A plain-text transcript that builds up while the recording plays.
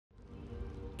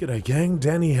G'day gang,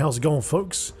 Danny, how's it going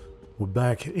folks? We're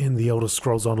back in the Elder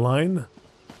Scrolls Online.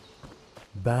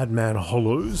 Badman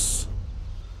Hollows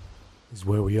is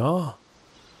where we are.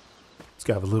 Let's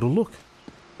go have a little look.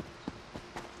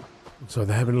 So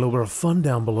they're having a little bit of fun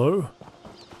down below.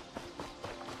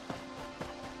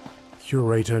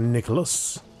 Curator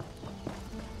Nicholas.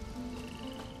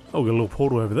 Oh, we got a little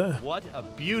portal over there. What a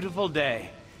beautiful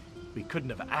day. We couldn't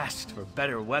have asked for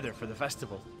better weather for the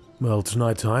festival. Well, it's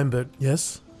night time, but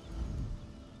yes.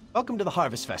 Welcome to the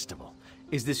Harvest Festival.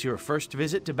 Is this your first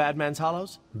visit to Badman's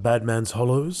Hollows? Badman's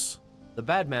Hollows? The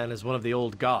Badman is one of the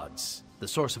old gods, the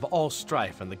source of all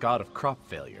strife and the god of crop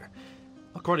failure.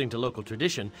 According to local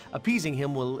tradition, appeasing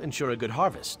him will ensure a good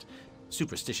harvest.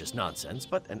 Superstitious nonsense,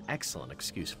 but an excellent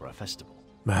excuse for a festival.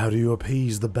 How do you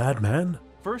appease the Badman?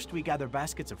 First, we gather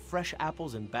baskets of fresh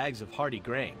apples and bags of hardy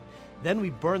grain. Then we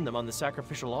burn them on the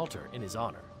sacrificial altar in his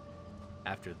honor.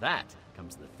 After that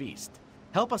comes the feast.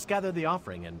 Help us gather the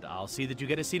offering, and I'll see that you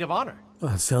get a seat of honor.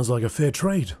 That sounds like a fair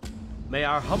trade. May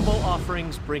our humble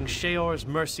offerings bring Sheor's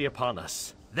mercy upon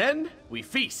us. Then we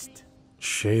feast.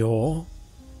 Sheor?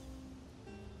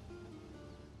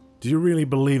 Do you really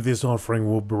believe this offering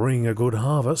will bring a good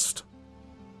harvest?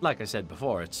 Like I said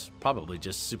before, it's probably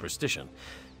just superstition.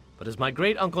 But as my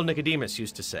great-uncle Nicodemus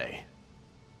used to say,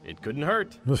 it couldn't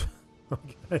hurt.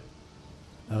 Okay.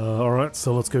 Alright,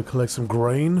 so let's go collect some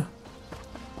grain.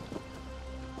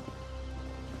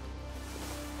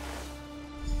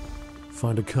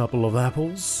 Find a couple of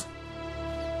apples.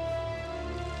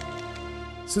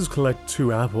 It says collect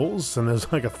 2 apples, and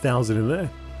there's like 1,000 in there.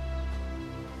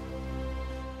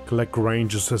 Collect grain,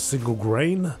 just a single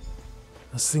grain.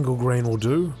 A single grain will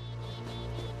do.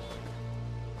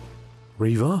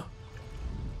 Reva?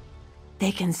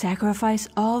 They can sacrifice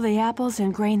all the apples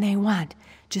and grain they want.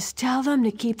 Just tell them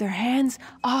to keep their hands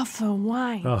off the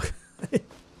wine. Oh, I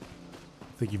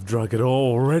think you've drunk it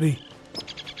all already.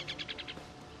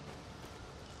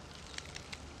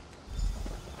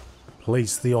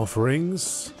 Place the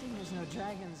offerings.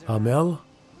 Amel?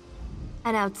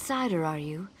 An outsider, are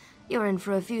you? You're in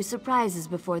for a few surprises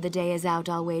before the day is out,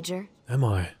 I'll wager. Am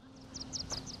I?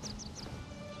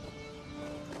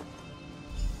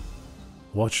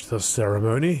 Watch the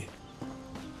ceremony.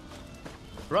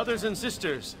 Brothers and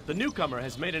sisters, the newcomer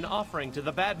has made an offering to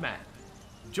the Badman.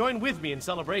 Join with me in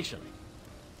celebration.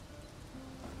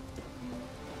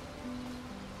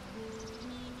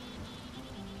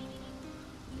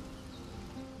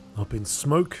 Up in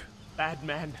smoke.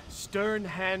 Badman, stern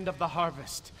hand of the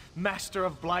harvest, master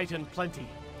of blight and plenty,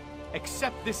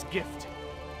 accept this gift.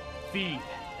 Feed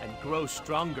and grow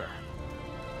stronger.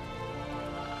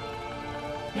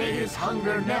 May his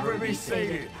hunger never be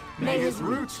sated. May his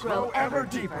roots grow ever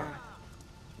deeper.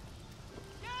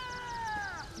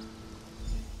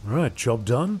 Alright, job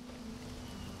done.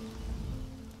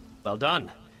 Well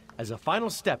done. As a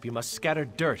final step, you must scatter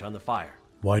dirt on the fire.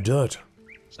 Why dirt?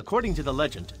 According to the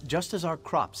legend, just as our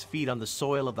crops feed on the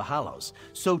soil of the Hollows,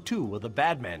 so too will the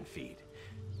Badman feed.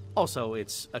 Also,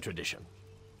 it's a tradition.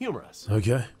 Humorous.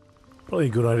 Okay. Probably a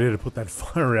good idea to put that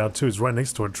fire out too. It's right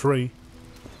next to a tree.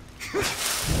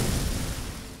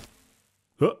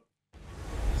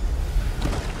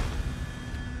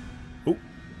 Oh,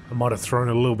 I might have thrown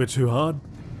it a little bit too hard.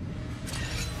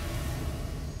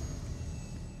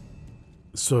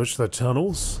 Search the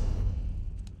tunnels.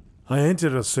 I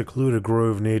entered a secluded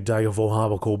grove near Daggerfall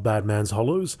Harbor called Badman's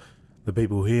Hollows. The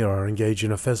people here are engaged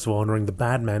in a festival honoring the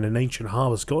Badman, an ancient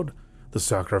harvest god. The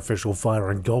sacrificial fire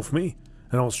engulfed me,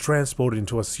 and I was transported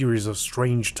into a series of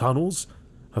strange tunnels.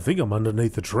 I think I'm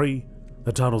underneath the tree.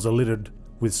 The tunnels are littered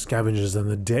with scavengers and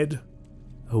the dead.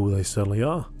 Oh, they certainly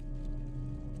are.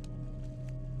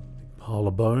 Pile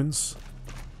of bones.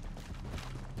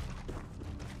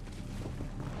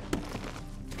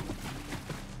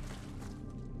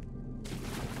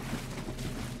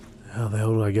 How the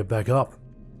hell do I get back up?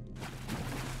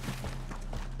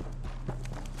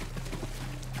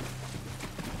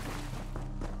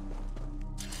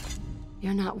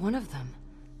 You're not one of them.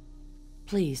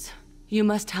 Please, you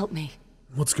must help me.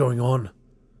 What's going on?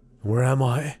 Where am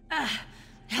I?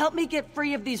 Help me get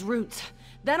free of these roots.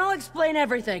 Then I'll explain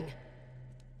everything.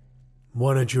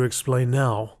 Why don't you explain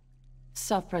now?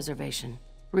 Self-preservation.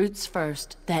 Roots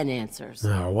first, then answers.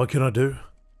 Now, what can I do?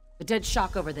 The dead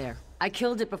shock over there. I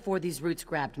killed it before these roots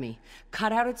grabbed me.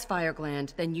 Cut out its fire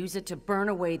gland, then use it to burn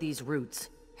away these roots.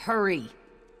 Hurry.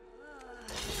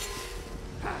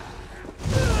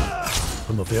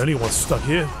 I'm not the only one stuck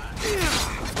here.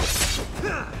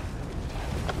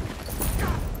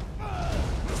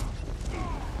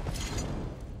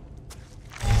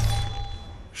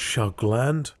 Shock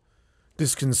gland.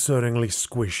 Disconcertingly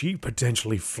squishy,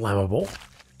 potentially flammable.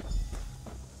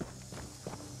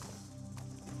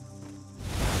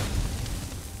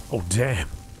 Oh, damn.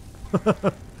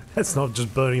 That's not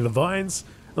just burning the vines,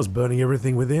 that's burning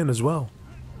everything within as well.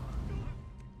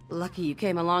 Lucky you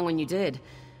came along when you did.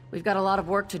 We've got a lot of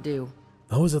work to do.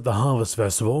 I was at the Harvest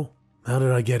Festival. How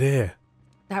did I get here?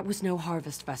 That was no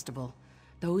harvest festival.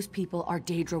 Those people are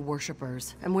Daedra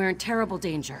worshippers, and we're in terrible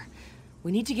danger.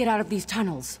 We need to get out of these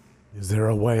tunnels. Is there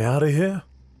a way out of here?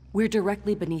 We're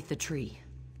directly beneath the tree.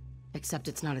 Except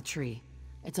it's not a tree.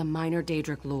 It's a minor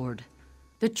Daedric lord.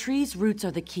 The tree's roots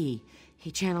are the key.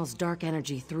 He channels dark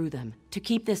energy through them to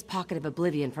keep this pocket of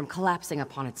oblivion from collapsing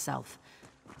upon itself.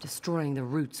 Destroying the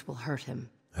roots will hurt him.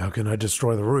 How can I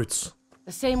destroy the roots?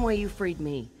 The same way you freed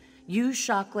me. Use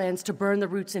shock glands to burn the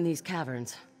roots in these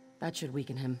caverns. That should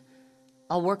weaken him.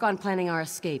 I'll work on planning our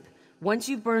escape. Once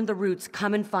you've burned the roots,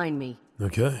 come and find me.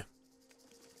 Okay.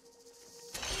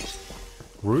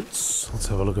 Roots. Let's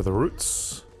have a look at the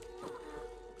roots.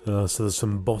 So there's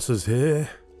some bosses here.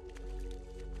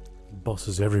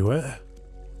 Bosses everywhere.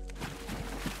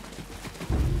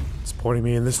 It's pointing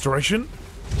me in this direction.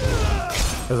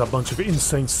 There's a bunch of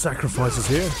insane sacrifices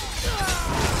here.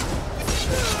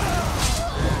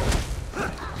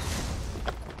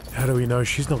 How do we know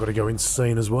she's not going to go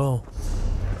insane as well?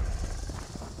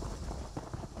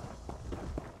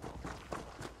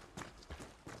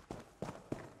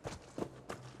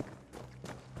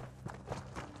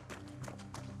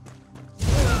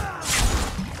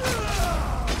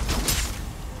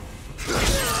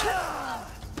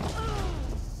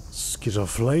 Skitter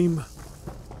flame.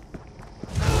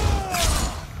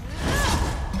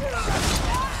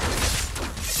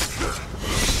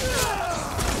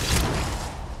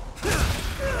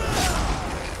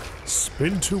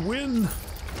 Spin to win.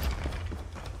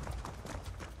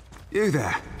 You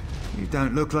there. You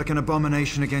don't look like an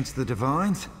abomination against the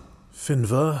divines.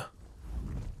 Finver.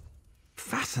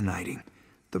 Fascinating.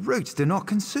 The roots do not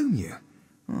consume you.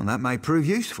 Well, that may prove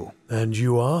useful. And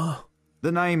you are?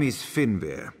 The name is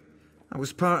Finver. I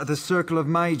was part of the circle of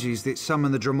mages that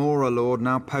summoned the Dremora Lord,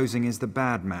 now posing as the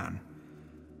bad man.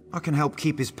 I can help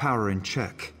keep his power in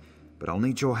check, but I'll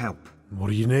need your help. What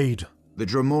do you need? The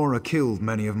Dremora killed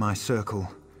many of my circle.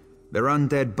 Their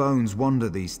undead bones wander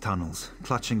these tunnels,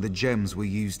 clutching the gems we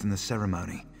used in the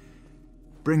ceremony.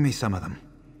 Bring me some of them.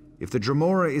 If the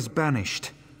Dremora is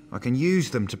banished, I can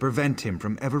use them to prevent him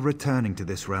from ever returning to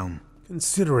this realm.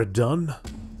 Consider it done.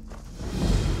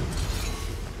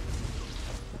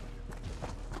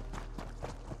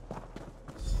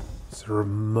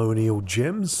 Ceremonial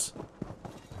gems.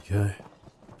 Okay.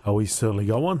 Oh, we certainly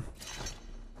got one.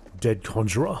 Dead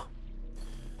Conjurer.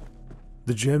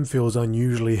 The gem feels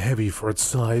unusually heavy for its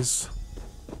size.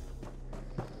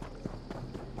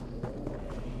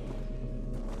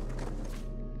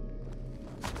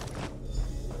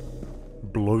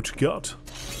 Bloat Gut.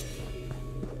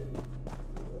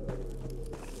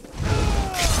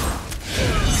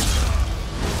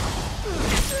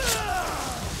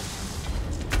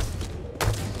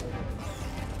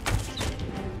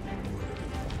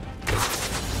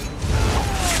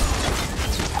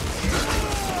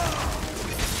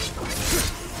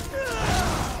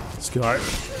 Guy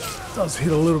does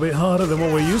hit a little bit harder than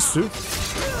what we're used to.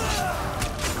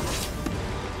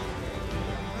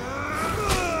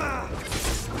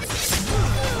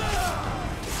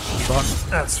 But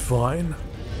that's fine.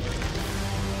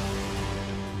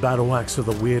 Battle Axe of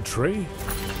the Weird Tree.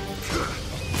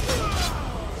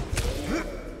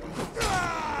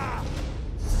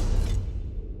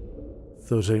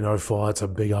 $13.05, it's a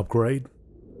big upgrade.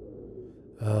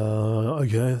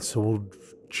 Okay, so we'll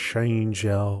change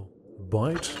our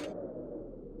bite.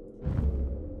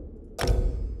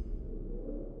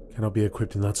 Cannot be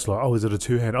equipped in that slot. Oh, is it a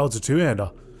two-hander? Oh, it's a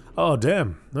two-hander. Oh,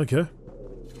 damn. Okay.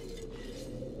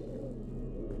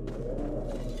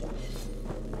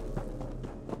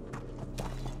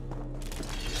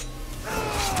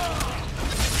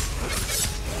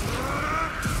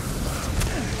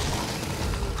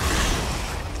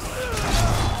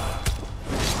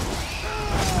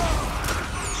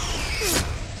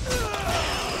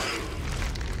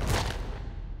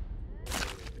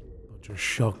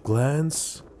 Shock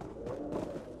glands.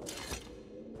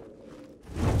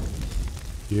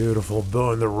 Beautiful.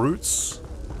 Burn the roots.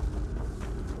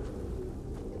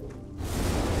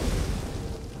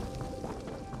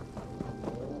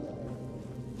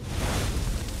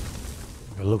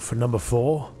 We'll look for number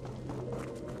 4.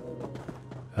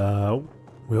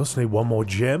 We also need one more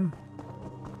gem.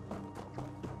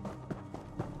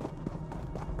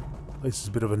 This is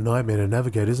a bit of a nightmare to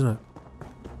navigate, isn't it?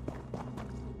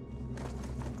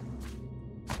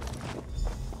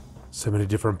 So many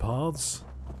different paths.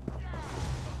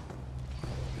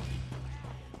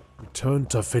 Return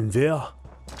to Finvir.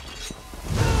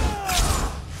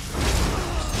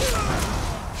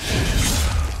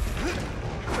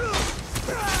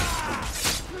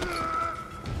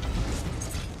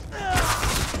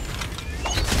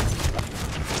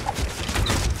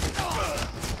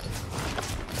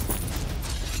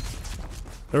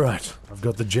 Alright, I've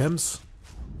got the gems.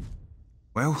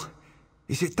 Well,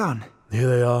 is it done? Here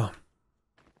they are.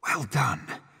 Well done.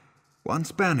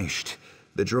 Once banished,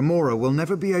 the Dremora will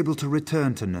never be able to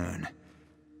return to Nirn.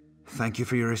 Thank you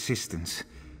for your assistance.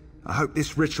 I hope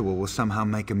this ritual will somehow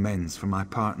make amends for my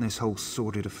partner's whole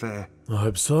sordid affair. I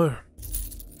hope so.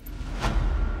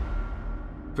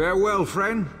 Farewell,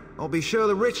 friend. I'll be sure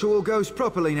the ritual goes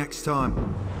properly next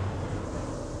time.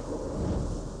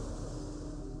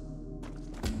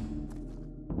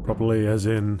 Properly as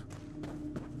in...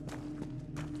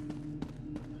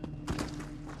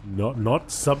 Not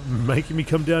making me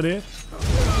come down here?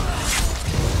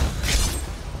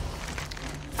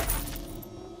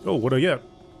 Oh, what do I get?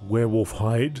 Werewolf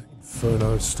hide,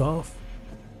 Inferno staff.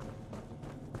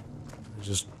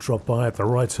 Just drop by at the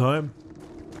right time.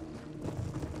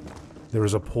 There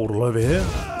is a portal over here.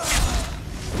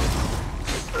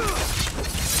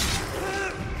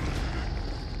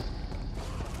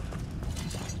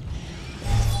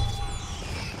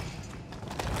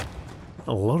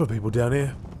 A lot of people down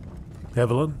here.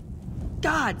 Evelyn?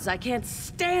 Gods, I can't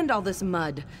stand all this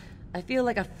mud. I feel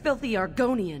like a filthy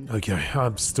Argonian. Okay,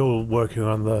 I'm still working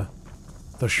on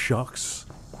the shocks.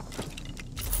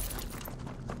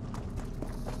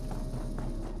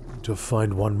 To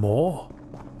find one more.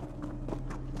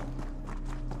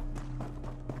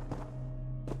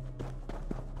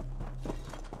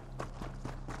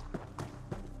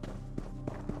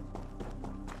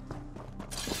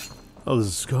 Oh, there's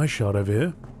a sky shard over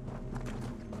here.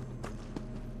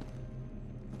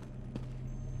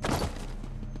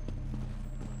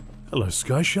 Hello,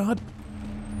 sky shard.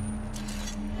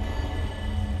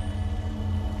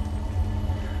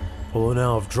 Well,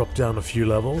 now I've dropped down a few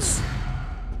levels.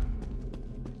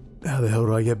 How the hell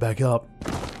do I get back up?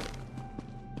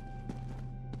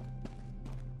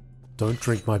 Don't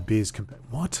drink my beer's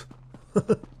what?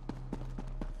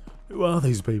 Who are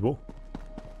these people?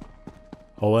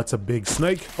 Oh, that's a big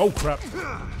snake. Oh, crap.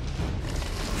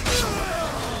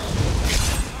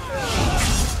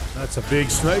 That's a big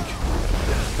snake.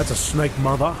 That's a snake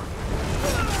mother.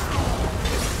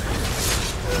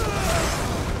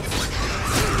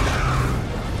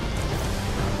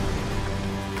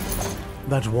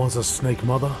 That was a snake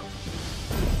mother.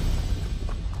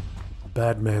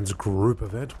 Bad man's group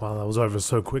event. Wow, that was over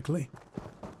so quickly.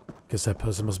 Guess that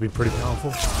person must be pretty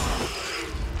powerful.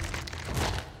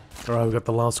 Alright, we got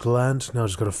the last gland. Now I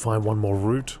just gotta find one more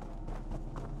route.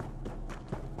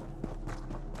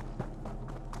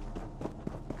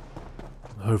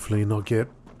 Hopefully not get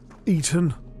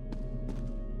eaten.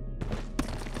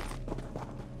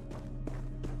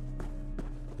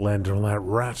 Land on that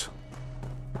rat.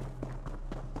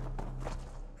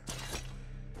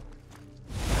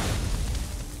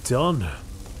 Done.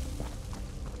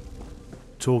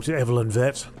 Talk to Evelyn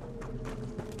Vet.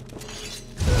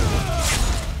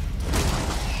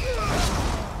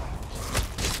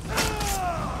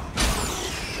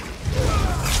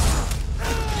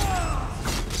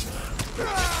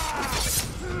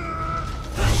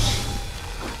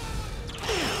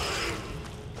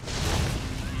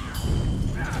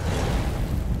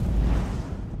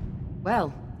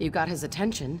 Well, you got his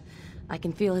attention. I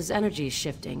can feel his energy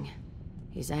shifting.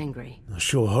 He's angry. I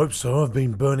sure hope so. I've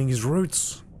been burning his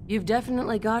roots. You've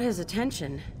definitely got his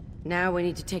attention. Now we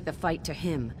need to take the fight to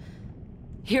him.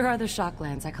 Here are the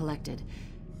shocklands I collected.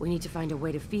 We need to find a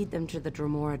way to feed them to the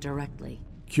Dremora directly.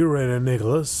 Curator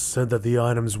Nicholas said that the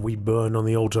items we burned on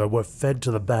the altar were fed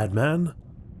to the bad man.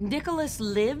 Nicholas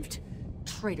lived?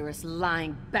 Traitorous,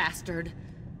 lying bastard.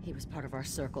 He was part of our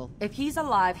circle. If he's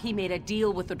alive, he made a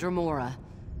deal with the Dremora.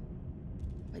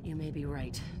 But you may be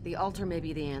right. The altar may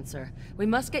be the answer. We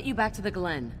must get you back to the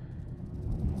Glen.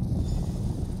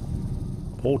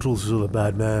 Portals to the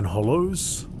bad man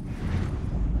hollows.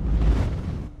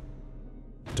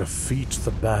 Defeat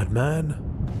the bad man.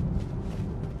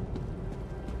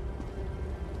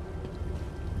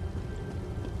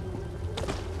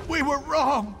 We were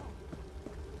wrong!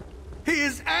 He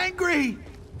is angry!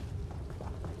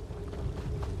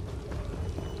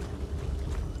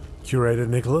 Curator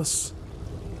Nicholas.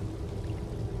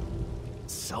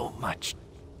 So much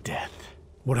death.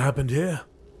 What happened here?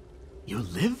 You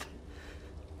live?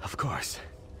 Of course.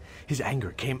 His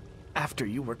anger came after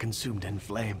you were consumed in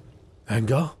flame.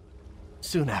 Anger?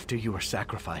 Soon after you were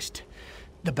sacrificed,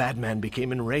 the bad man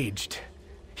became enraged.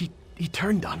 He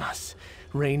turned on us,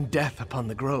 rained death upon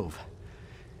the grove.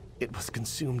 It was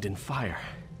consumed in fire.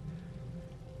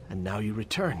 And now you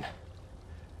return.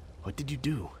 What did you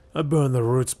do? I burned the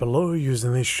roots below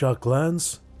using these shark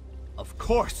glands. Of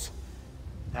course!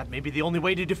 That may be the only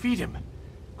way to defeat him.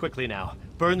 Quickly now,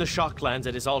 burn the shock glands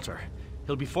at his altar.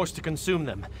 He'll be forced to consume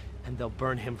them, and they'll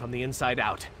burn him from the inside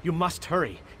out. You must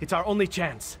hurry. It's our only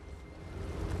chance.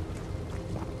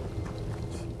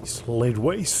 He's laid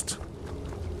waste.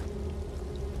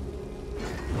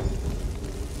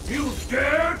 You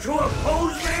dare to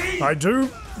oppose me? I do,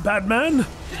 Batman.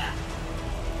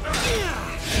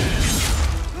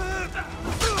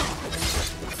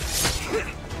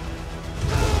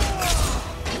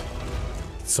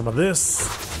 Some of this.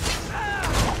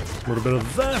 A little bit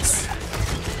of that.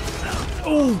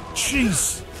 Oh,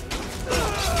 jeez.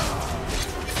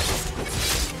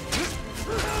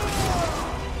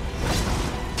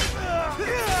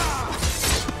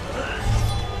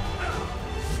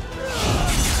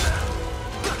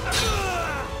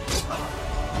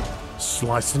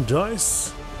 Slice and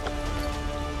dice.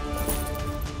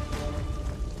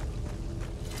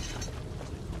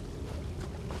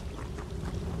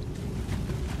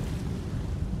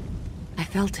 I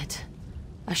felt it.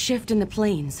 A shift in the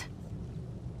planes.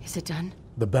 Is it done?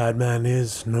 The bad man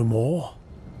is no more.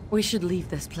 We should leave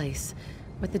this place.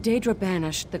 With the Daedra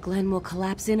banished, the glen will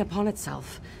collapse in upon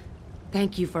itself.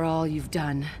 Thank you for all you've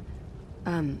done.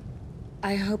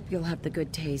 I hope you'll have the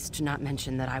good taste to not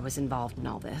mention that I was involved in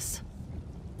all this.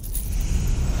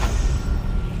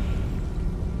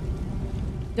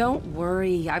 Don't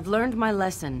worry, I've learned my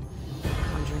lesson.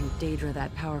 Conjuring Daedra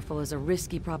that powerful is a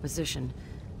risky proposition.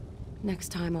 Next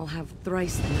time I'll have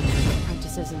thrice the number of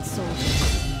apprentices and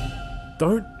soldiers.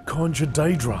 Don't conjure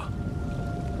Daedra.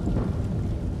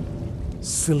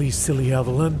 Silly, silly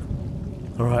Evelyn.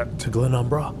 Alright, to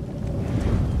Glenumbra.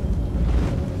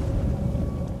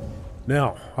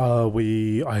 Now,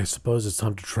 I suppose it's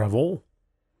time to travel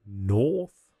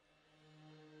north.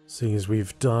 Seeing as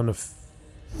we've done a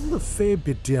fair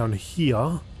bit down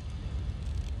here.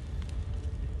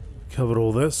 Covered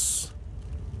all this.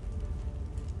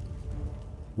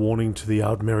 Warning to the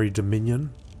Outmerry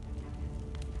Dominion.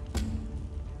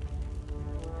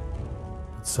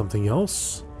 Something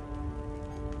else.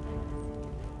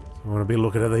 I want to be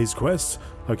looking at these quests.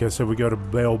 Okay, so we go to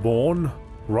Baelborn,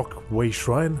 Rockway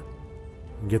Shrine,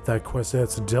 and get that quest out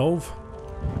to Delve.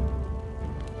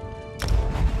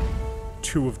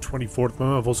 2 of 24 at the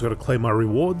moment. I've also got to claim my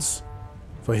rewards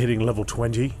for hitting level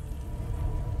 20.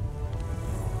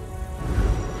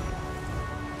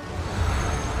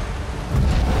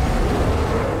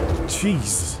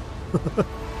 Jeez.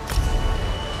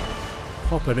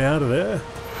 Popping out of there.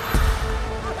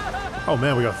 Oh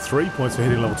man, we got 3 points for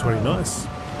hitting level 20. Nice.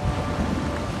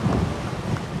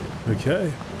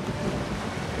 Okay.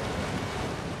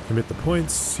 Commit the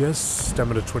points. Yes.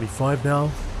 Stamina 25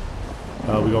 now.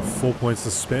 We got 4 points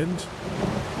to spend.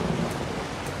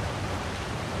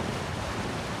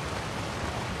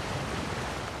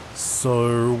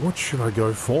 So, what should I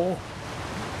go for?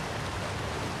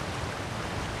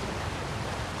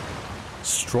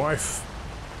 Strife.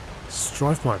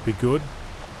 Strife might be good.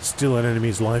 Steal an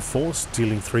enemy's life force,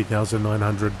 dealing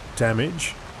 3,900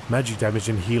 damage, magic damage,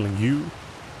 and healing you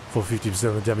for 50%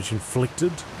 of the damage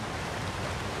inflicted.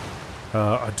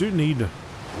 I do need...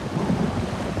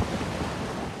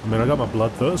 I mean, I got my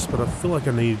bloodthirst, but I feel like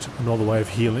I need another way of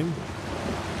healing.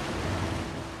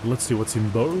 Let's see what's in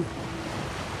bow.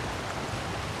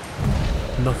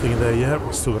 Nothing there yet.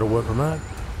 We're still got to work on that.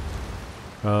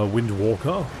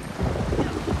 Windwalker.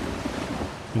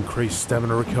 Increased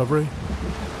stamina recovery.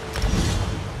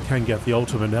 Can get the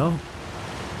ultimate now.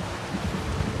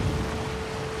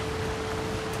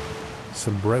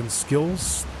 Some Breton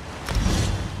skills.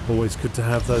 Always good to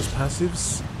have those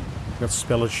passives. Got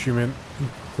spell attunement.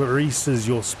 Increases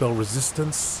your spell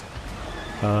resistance.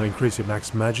 Increase your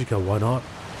max magicka, why not?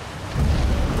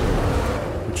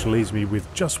 Which leaves me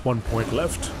with just 1 point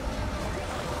left.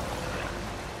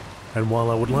 And while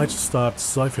I would like to start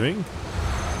siphoning,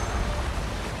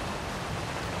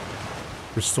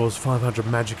 restores 500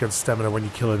 magic and stamina when you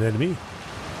kill an enemy.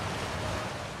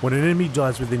 When an enemy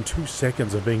dies within 2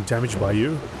 seconds of being damaged by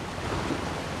you,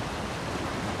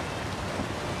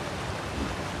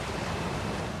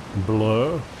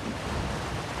 blur.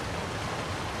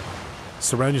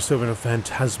 Surround yourself in a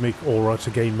phantasmic aura to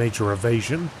gain major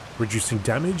evasion, reducing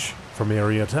damage from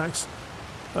area attacks.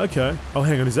 Okay. Oh,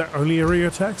 hang on. Is that only area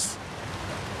attacks?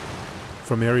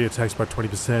 From area attacks by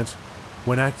 20%.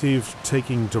 When active,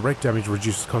 taking direct damage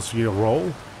reduces cost of your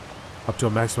roll. up to a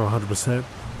maximum of 100%.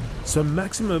 So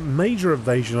maximum major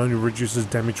evasion only reduces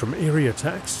damage from area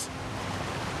attacks.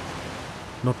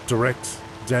 Not direct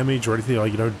damage or anything,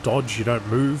 like you don't dodge, you don't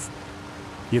move,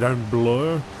 you don't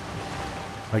blur.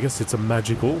 I guess it's a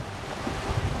magical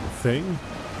thing.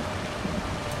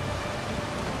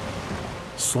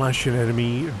 Slash an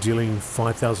enemy, dealing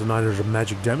 5,900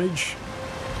 magic damage.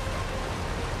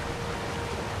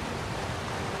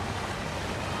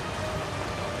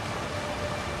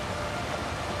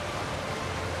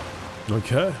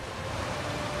 Okay.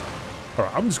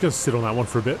 Alright, I'm just going to sit on that one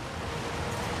for a bit.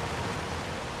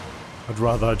 I'd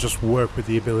rather just work with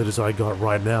the abilities I got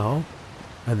right now.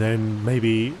 And then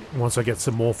maybe once I get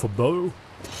some more for bow,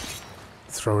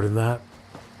 throw it in that.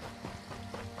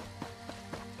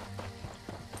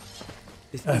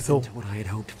 This Ethel. isn't what I had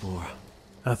hoped for.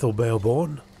 Ethel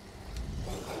Baleborn.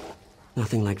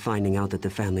 Nothing like finding out that the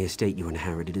family estate you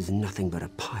inherited is nothing but a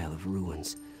pile of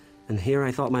ruins. And here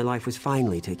I thought my life was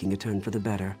finally taking a turn for the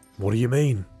better. What do you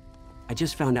mean? I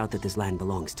just found out that this land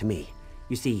belongs to me.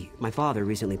 You see, my father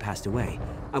recently passed away.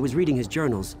 I was reading his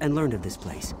journals and learned of this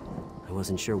place. I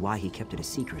wasn't sure why he kept it a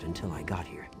secret until I got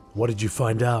here. What did you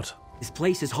find out? This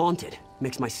place is haunted.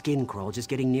 Makes my skin crawl just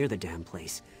getting near the damn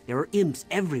place. There are imps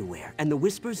everywhere, and the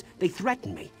whispers, they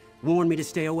threaten me, warn me to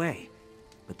stay away.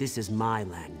 But this is my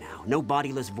land now. No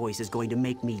bodiless voice is going to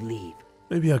make me leave.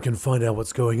 Maybe I can find out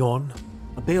what's going on.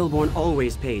 A Baleborn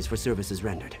always pays for services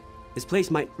rendered. This place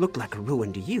might look like a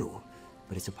ruin to you,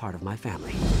 but it's a part of my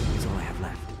family. It's all I have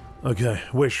left. Okay,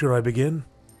 where should I begin?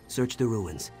 Search the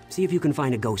ruins. See if you can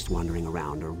find a ghost wandering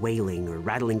around, or wailing, or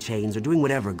rattling chains, or doing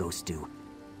whatever ghosts do.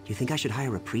 Do you think I should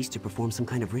hire a priest to perform some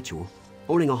kind of ritual?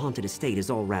 Owning a haunted estate is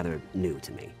all rather new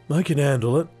to me. I can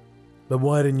handle it. But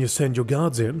why didn't you send your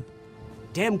guards in?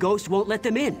 Damn ghost won't let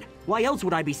them in. Why else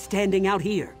would I be standing out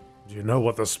here? Do you know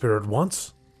what the spirit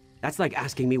wants? That's like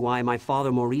asking me why my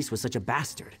father Maurice was such a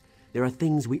bastard. There are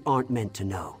things we aren't meant to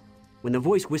know. When the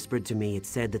voice whispered to me, it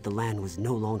said that the land was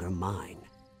no longer mine.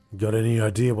 Got any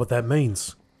idea what that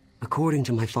means? According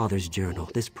to my father's journal,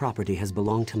 this property has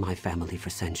belonged to my family for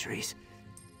centuries.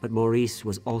 But Maurice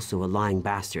was also a lying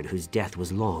bastard whose death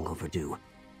was long overdue.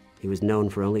 He was known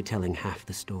for only telling half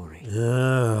the story.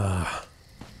 Ah.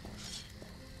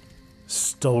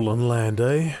 Stolen land,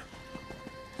 eh?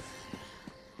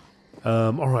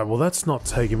 Alright, well that's not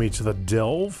taking me to the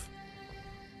Delve.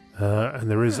 And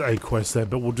there is a quest there,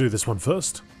 but we'll do this one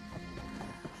first.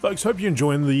 Folks, hope you're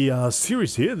enjoying the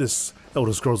series here, this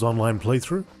Elder Scrolls Online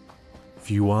playthrough. If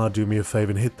you are, do me a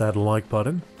favor and hit that like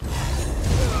button.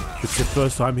 If it's your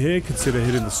first time here, consider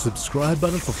hitting the subscribe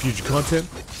button for future content.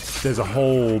 There's a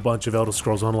whole bunch of Elder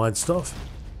Scrolls Online stuff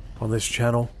on this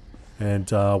channel. And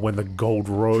when the Gold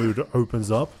Road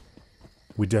opens up,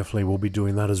 we definitely will be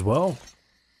doing that as well.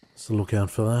 So look out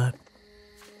for that.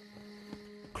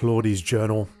 Claudie's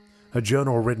Journal. A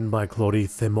journal written by Claudie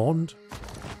Themond.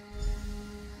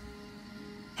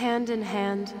 Hand in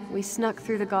hand, we snuck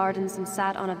through the gardens and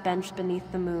sat on a bench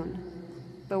beneath the moon.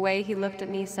 The way he looked at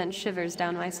me sent shivers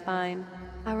down my spine.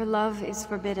 Our love is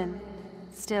forbidden.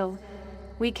 Still,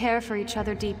 we care for each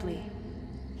other deeply.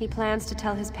 He plans to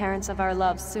tell his parents of our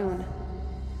love soon.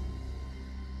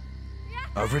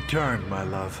 I've returned, my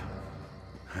love.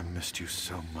 I missed you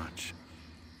so much.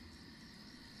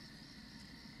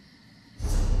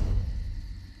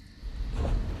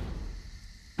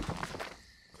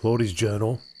 Claudie's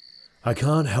Journal. I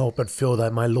can't help but feel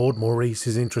that my Lord Maurice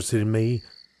is interested in me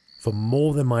for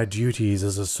more than my duties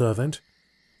as a servant.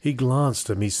 He glanced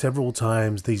at me several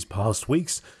times these past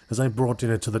weeks as I brought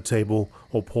dinner to the table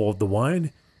or poured the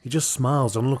wine. He just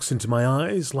smiles and looks into my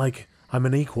eyes like I'm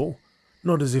an equal.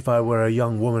 Not as if I were a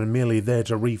young woman merely there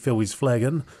to refill his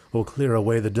flagon or clear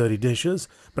away the dirty dishes,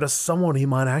 but as someone he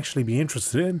might actually be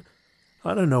interested in.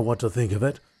 I don't know what to think of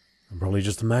it. I'm probably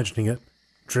just imagining it,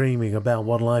 dreaming about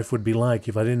what life would be like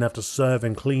if I didn't have to serve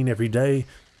and clean every day.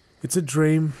 It's a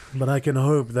dream, but I can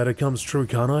hope that it comes true,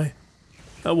 can't I?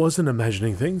 I wasn't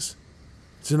imagining things.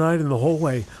 Tonight in the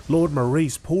hallway, Lord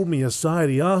Maurice pulled me aside.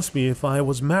 He asked me if I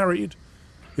was married,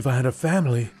 if I had a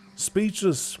family.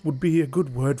 Speechless would be a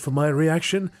good word for my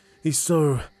reaction. He's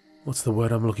so... what's the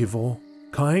word I'm looking for?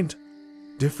 Kind?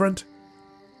 Different?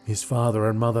 His father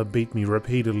and mother beat me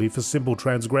repeatedly for simple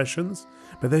transgressions,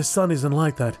 but their son isn't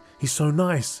like that. He's so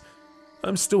nice.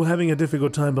 I'm still having a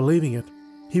difficult time believing it.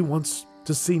 He wants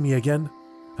to see me again,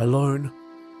 alone.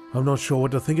 I'm not sure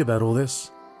what to think about all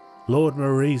this. Lord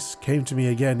Maurice came to me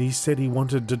again. He said he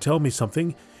wanted to tell me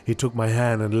something. He took my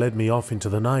hand and led me off into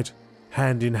the night.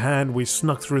 Hand in hand, we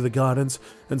snuck through the gardens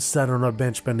and sat on a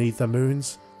bench beneath the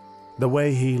moons. The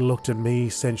way he looked at me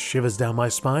sent shivers down my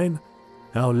spine.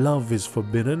 Our love is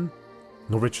forbidden.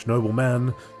 A rich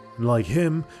nobleman like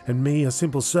him, and me, a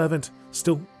simple servant.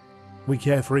 Still, we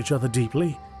care for each other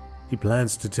deeply. He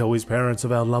plans to tell his parents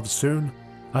of our love soon.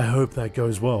 I hope that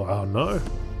goes well. Oh no.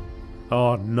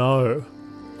 Oh no.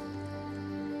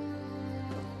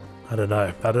 I don't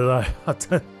know. It's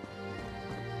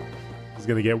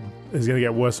gonna get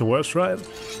worse and worse, right?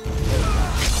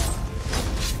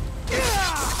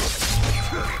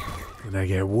 Gonna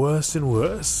get worse and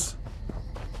worse.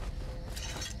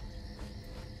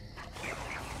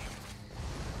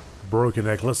 Broken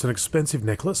necklace, an expensive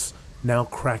necklace, now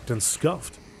cracked and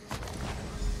scuffed.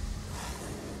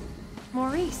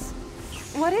 Maurice,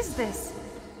 what is this?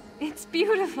 It's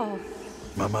beautiful.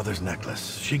 My mother's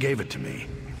necklace. She gave it to me.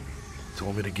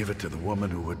 Told me to give it to the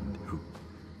woman who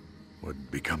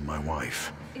would become my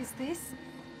wife. Is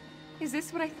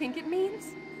this what I think it means?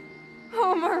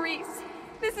 Oh, Maurice,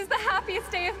 this is the happiest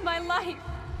day of my life.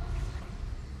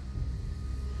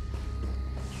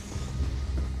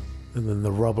 And then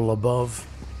the rubble above.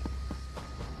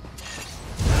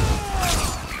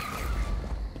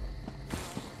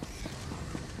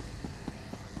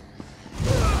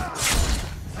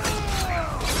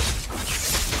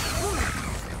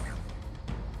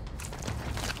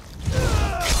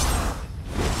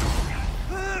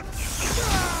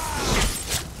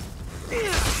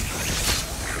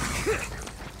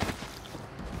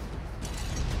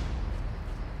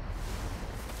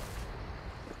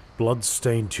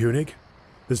 Blood-stained tunic.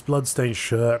 This blood-stained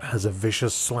shirt has a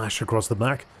vicious slash across the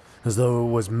back, as though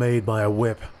it was made by a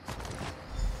whip.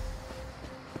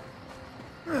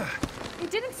 I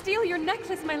didn't steal your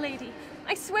necklace, my lady.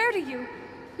 I swear to you.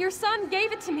 Your son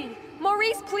gave it to me.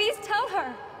 Maurice, please tell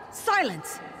her.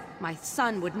 Silence! My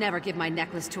son would never give my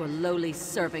necklace to a lowly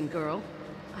serving girl.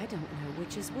 I don't know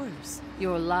which is worse,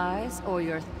 your lies or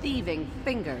your thieving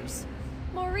fingers.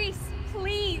 Maurice,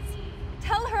 please.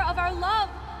 Tell her of our love.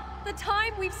 The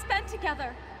time we've spent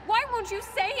together. Why won't you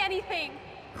say anything?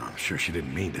 I'm sure she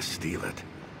didn't mean to steal it.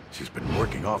 She's been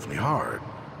working awfully hard.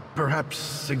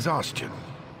 Perhaps exhaustion.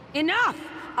 Enough!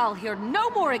 I'll hear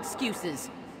no more excuses.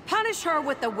 Punish her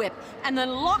with the whip, and then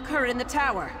lock her in the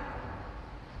tower.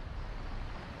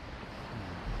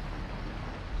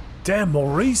 Damn,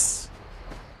 Maurice!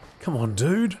 Come on,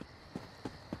 dude.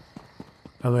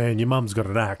 I mean, your mum's got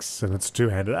an axe, and it's a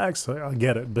two-handed axe, so I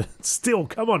get it, but still,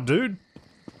 come on, dude.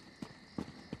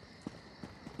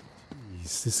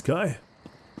 Jeez, this guy.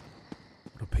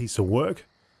 What a piece of work.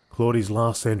 Claudie's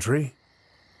last entry.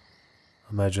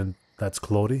 Imagine that's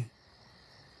Claudie.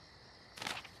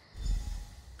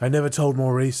 I never told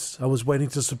Maurice. I was waiting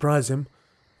to surprise him.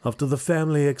 After the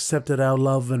family accepted our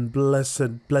love and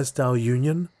blessed our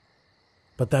union.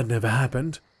 But that never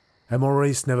happened. And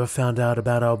Maurice never found out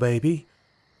about our baby.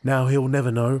 Now he'll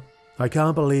never know. I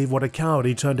can't believe what a coward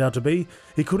he turned out to be.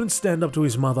 He couldn't stand up to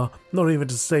his mother, not even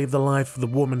to save the life of the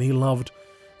woman he loved.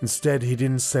 Instead, he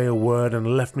didn't say a word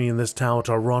and left me in this tower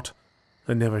to rot.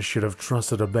 I never should have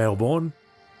trusted a Bailborn.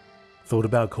 Thought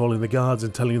about calling the guards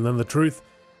and telling them the truth,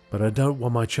 but I don't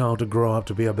want my child to grow up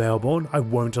to be a Bailborn. I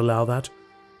won't allow that.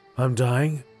 I'm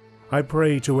dying. I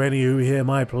pray to any who hear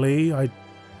my plea.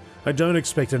 I don't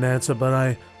expect an answer, but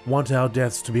I want our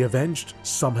deaths to be avenged.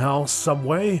 Somehow, some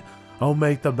way. I'll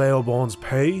make the Bailborns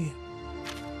pay.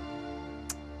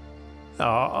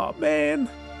 Aw, man.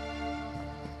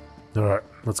 Alright,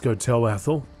 let's go tell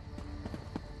Ethel.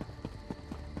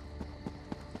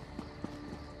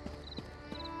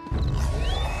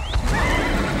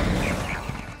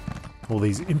 All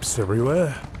these imps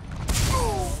everywhere.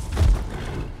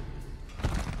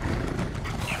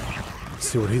 Let's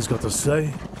see what he's got to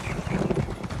say.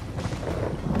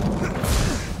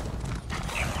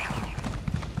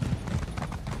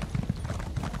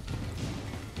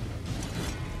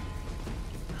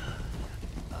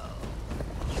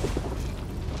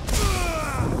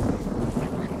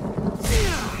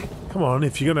 Come on,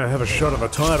 if you're gonna have a shot at a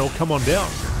title, come on down.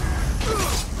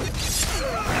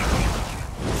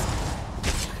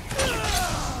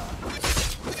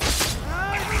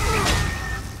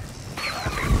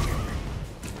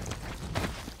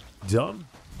 Done.